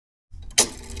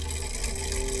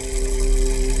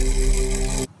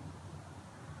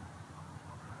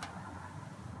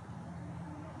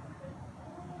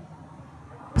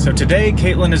So today,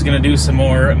 Katelyn is going to do some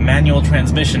more manual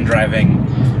transmission driving,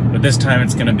 but this time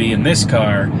it's going to be in this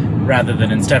car rather than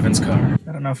in Stefan's car.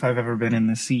 I don't know if I've ever been in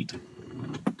this seat.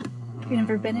 You've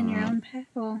never been in your own pet?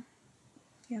 Well,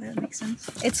 yeah, that makes sense.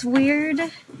 It's weird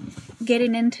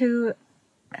getting into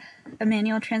a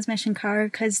manual transmission car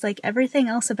because, like, everything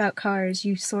else about cars,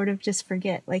 you sort of just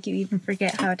forget. Like, you even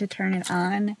forget how to turn it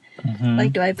on.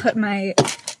 Like, do I put my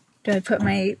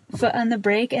foot on the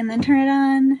brake and then turn it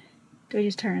on? Do I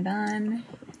just turn it on?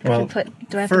 Do I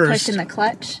have to push in the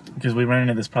clutch? Because we ran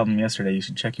into this problem yesterday, you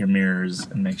should check your mirrors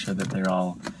and make sure that they're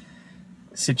all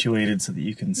situated so that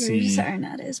you can see. Yours are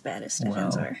not as bad as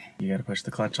Stefan's are. You gotta push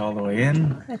the clutch all the way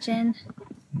in. Clutch in.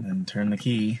 And then turn the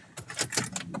key.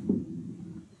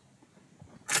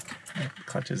 The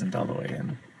clutch isn't all the way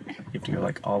in. You have to go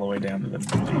like all the way down to the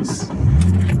base.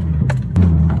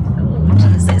 Oh,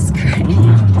 Jesus Christ.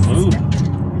 Ooh.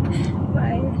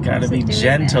 Why? Gotta be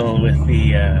gentle with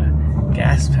the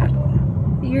gas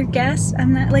pedal. Your gas?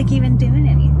 I'm not like even doing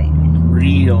anything.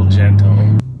 Real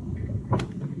gentle.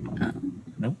 Oh.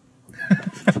 Nope.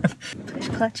 Push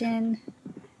clutch in.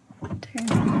 Turn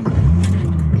on.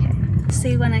 Okay.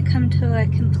 See, when I come to a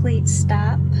complete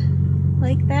stop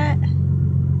like that,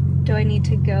 do I need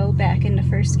to go back into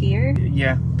first gear?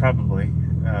 Yeah, probably.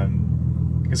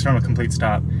 Because from a complete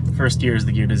stop, first gear is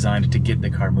the gear designed to get the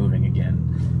car moving again.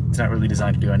 It's not really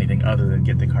designed to do anything other than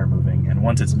get the car moving. And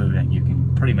once it's moving, you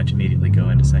can pretty much immediately go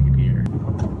into second gear.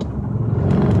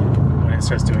 When it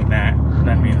starts doing that,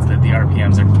 that means that the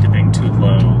RPMs are dipping too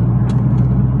low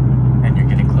and you're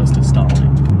getting close to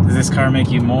stalling. Does this car make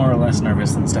you more or less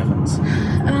nervous than Stefan's?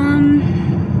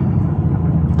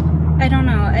 I don't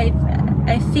know.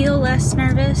 I feel less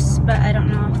nervous, but I don't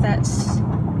know if that's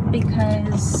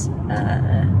because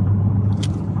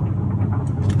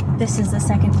this is the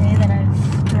second day that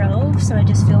I've drove, so I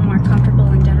just feel more comfortable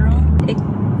in general. It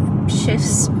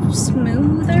shifts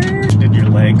smoother. Did your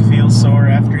leg feel sore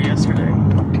after yesterday?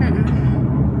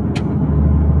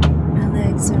 My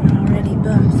legs are already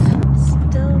buff.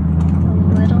 Still a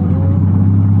little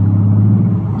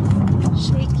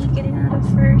shaky getting out of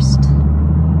first,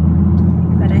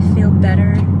 but I feel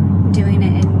better doing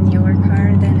it in your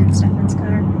car than in Stefan's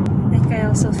car. I think I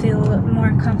also feel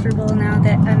more comfortable now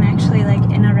that I'm actually like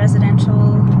in a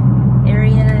residential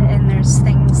area and there's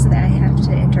things that I have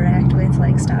to interact with,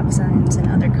 like stop signs and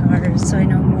other cars, so I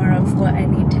know more of what I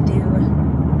need to do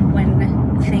when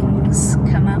things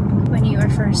come up. When you were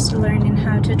first learning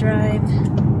how to drive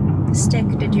stick,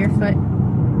 did your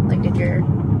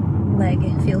leg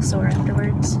feel sore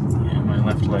afterwards? Yeah, my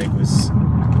left leg was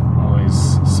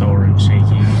always sore and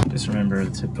shaky. Just remember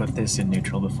to put this in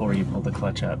neutral before you pull the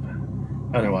clutch up.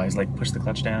 Otherwise, like, push the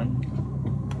clutch down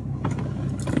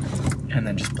and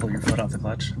then just pull your foot off the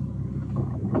clutch.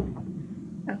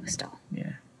 Oh, stall.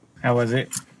 Yeah. How was it?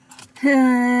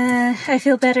 I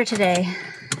feel better today.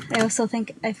 I also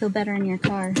think I feel better in your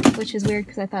car, which is weird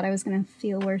because I thought I was going to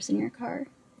feel worse in your car.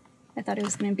 I thought it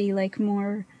was going to be like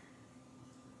more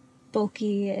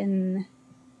bulky and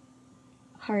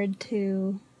hard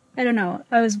to... I don't know.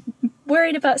 I was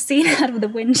worried about seeing out of the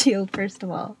windshield, first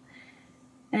of all.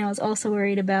 And I was also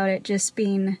worried about it just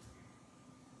being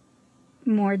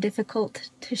more difficult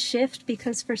to shift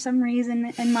because for some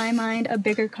reason, in my mind, a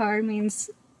bigger car means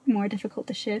more difficult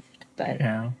to shift. But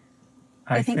yeah.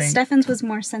 I think Stefan's was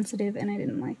more sensitive and I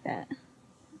didn't like that.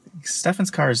 Stefan's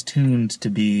car is tuned to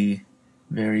be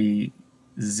very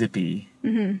zippy.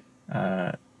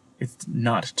 It's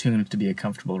not tuned to be a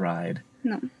comfortable ride.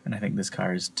 No. And I think this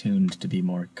car is tuned to be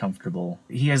more comfortable.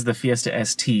 He has the Fiesta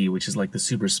ST, which is like the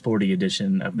super sporty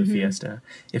edition of the Fiesta.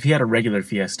 If he had a regular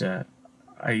Fiesta,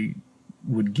 I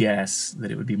would guess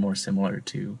that it would be more similar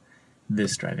to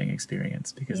this driving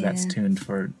experience because that's tuned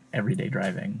for everyday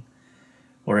driving.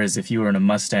 Whereas if you were in a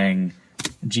Mustang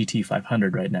GT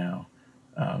 500 right now,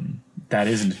 that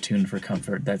isn't tuned for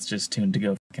comfort. That's just tuned to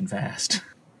go fucking fast.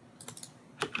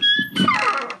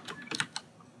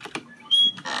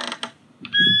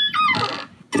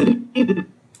 It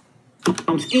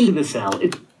pumps into the cell.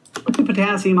 It puts the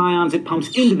potassium ions. It pumps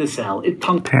into the cell. It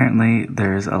pumps. Apparently,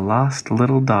 there's a lost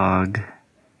little dog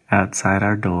outside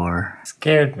our door.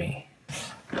 Scared me.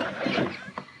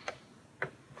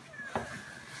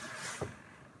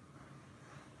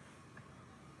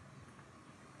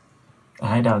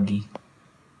 Hi, doggy.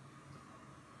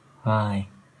 Hi.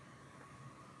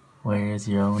 Where is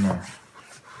your owner?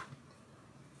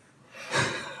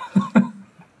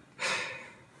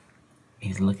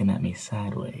 He's looking at me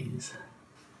sideways.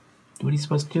 What are you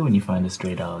supposed to do when you find a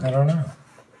stray dog? I don't know.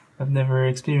 I've never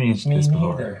experienced Me this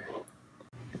before. neither.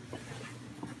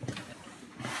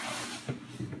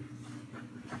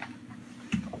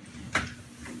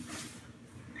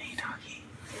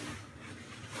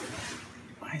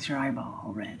 Why is your eyeball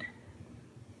all red?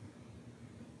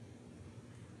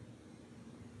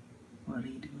 What are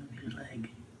you doing with your leg?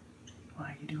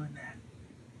 Why are you doing that?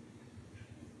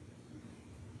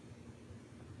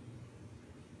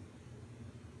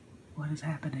 What is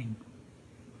happening?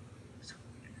 So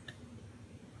weird.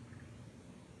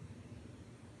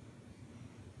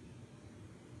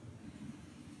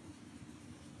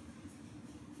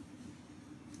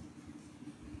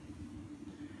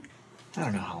 I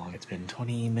don't know how long it's been,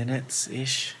 20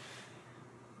 minutes-ish?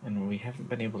 And we haven't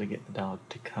been able to get the dog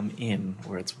to come in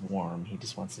where it's warm. He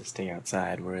just wants to stay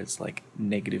outside where it's like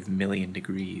 -1,000,000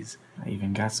 degrees. I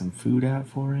even got some food out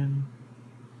for him.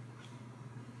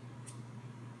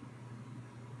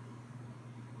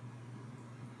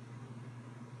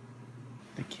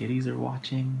 The kitties are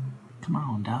watching. Come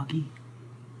on, doggy.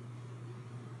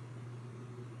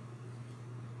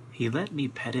 He let me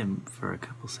pet him for a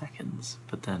couple seconds,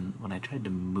 but then when I tried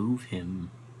to move him,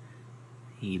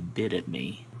 he bit at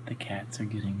me. The cats are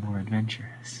getting more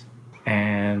adventurous.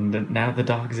 And now the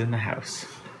dog's in the house.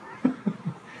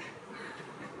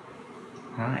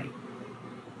 Hi.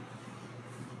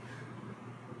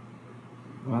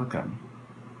 Welcome.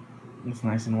 It's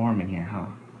nice and warm in here, huh?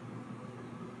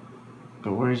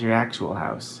 But where's your actual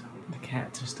house? The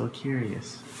cats are still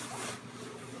curious.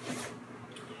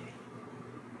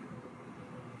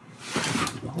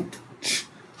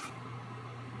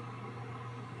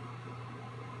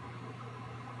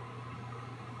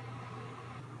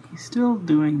 He's still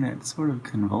doing that sort of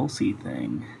convulsy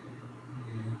thing.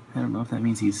 I don't know if that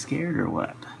means he's scared or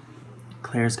what.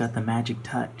 Claire's got the magic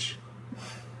touch.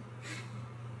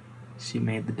 She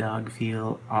made the dog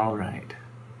feel all right.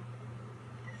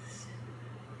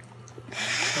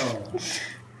 Oh.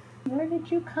 Where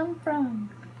did you come from?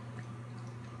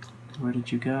 Where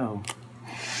did you go?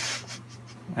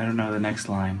 I don't know the next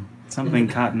line. Something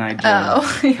Cotton Eye Joe.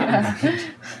 Oh, yeah.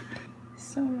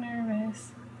 So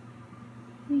nervous.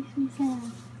 Makes me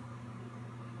sad.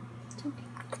 It's okay.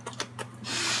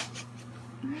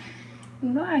 You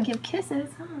know how to give kisses,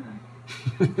 huh?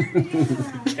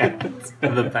 Cats are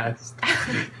the best.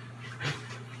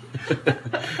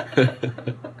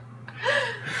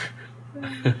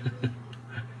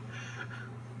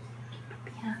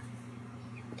 Yeah.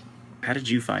 How did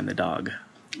you find the dog?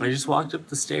 I just walked up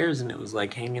the stairs and it was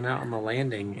like hanging out on the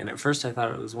landing. And at first I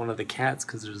thought it was one of the cats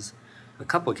because there's a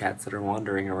couple cats that are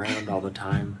wandering around all the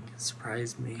time. It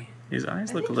surprised me. His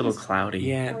eyes look a little cloudy.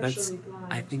 Yeah, that's.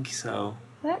 I think so.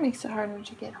 That makes it harder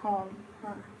to get home,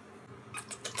 huh?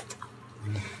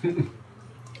 I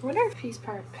wonder if he's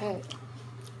part pit.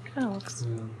 Kind of looks.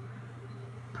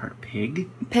 Part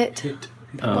pig? Pit.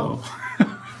 Oh.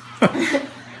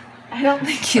 I don't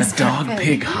think he's A dog part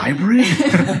pig hybrid?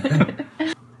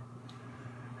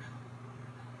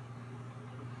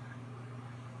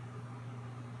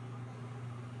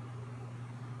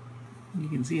 You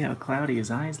can see how cloudy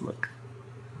his eyes look.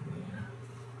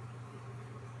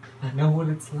 I know what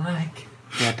it's like.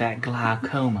 Got that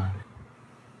glaucoma.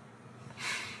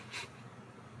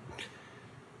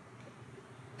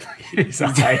 His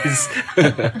eyes.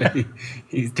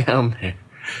 He's down there.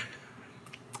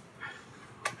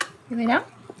 You lay down?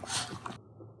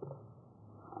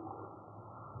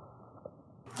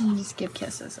 You just give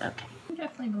kisses. Okay. You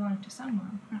definitely belong to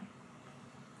someone. Huh?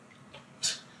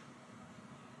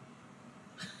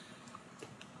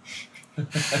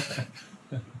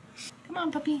 Come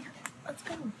on, puppy. Let's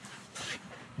go.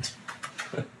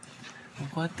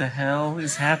 What the hell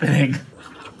is happening?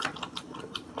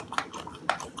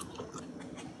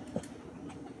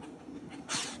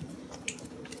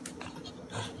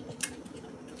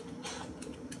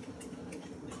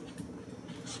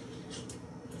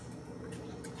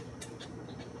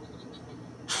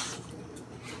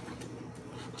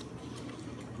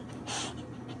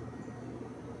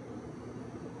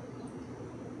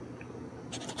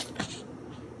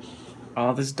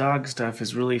 All this dog stuff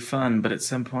is really fun, but at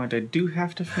some point I do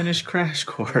have to finish Crash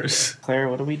Course. Claire,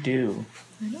 what do we do?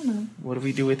 I don't know. What do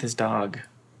we do with his dog?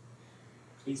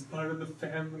 He's part of the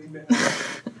family now.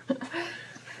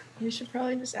 You should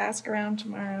probably just ask around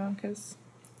tomorrow, because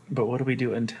But what do we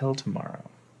do until tomorrow?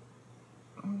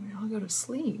 I'll go to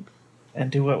sleep.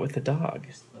 And do what with the dog?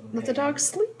 Let the dog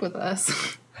sleep with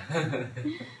us.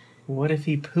 What if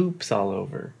he poops all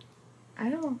over? I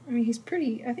mean, I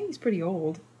think he's pretty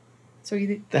old. So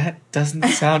either, That doesn't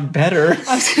sound better.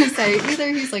 I was gonna say, either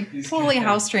he's like totally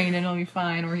house trained and he'll be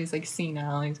fine, or he's like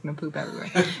senile and he's gonna poop everywhere.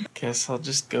 Guess I'll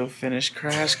just go finish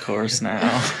Crash Course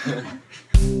now.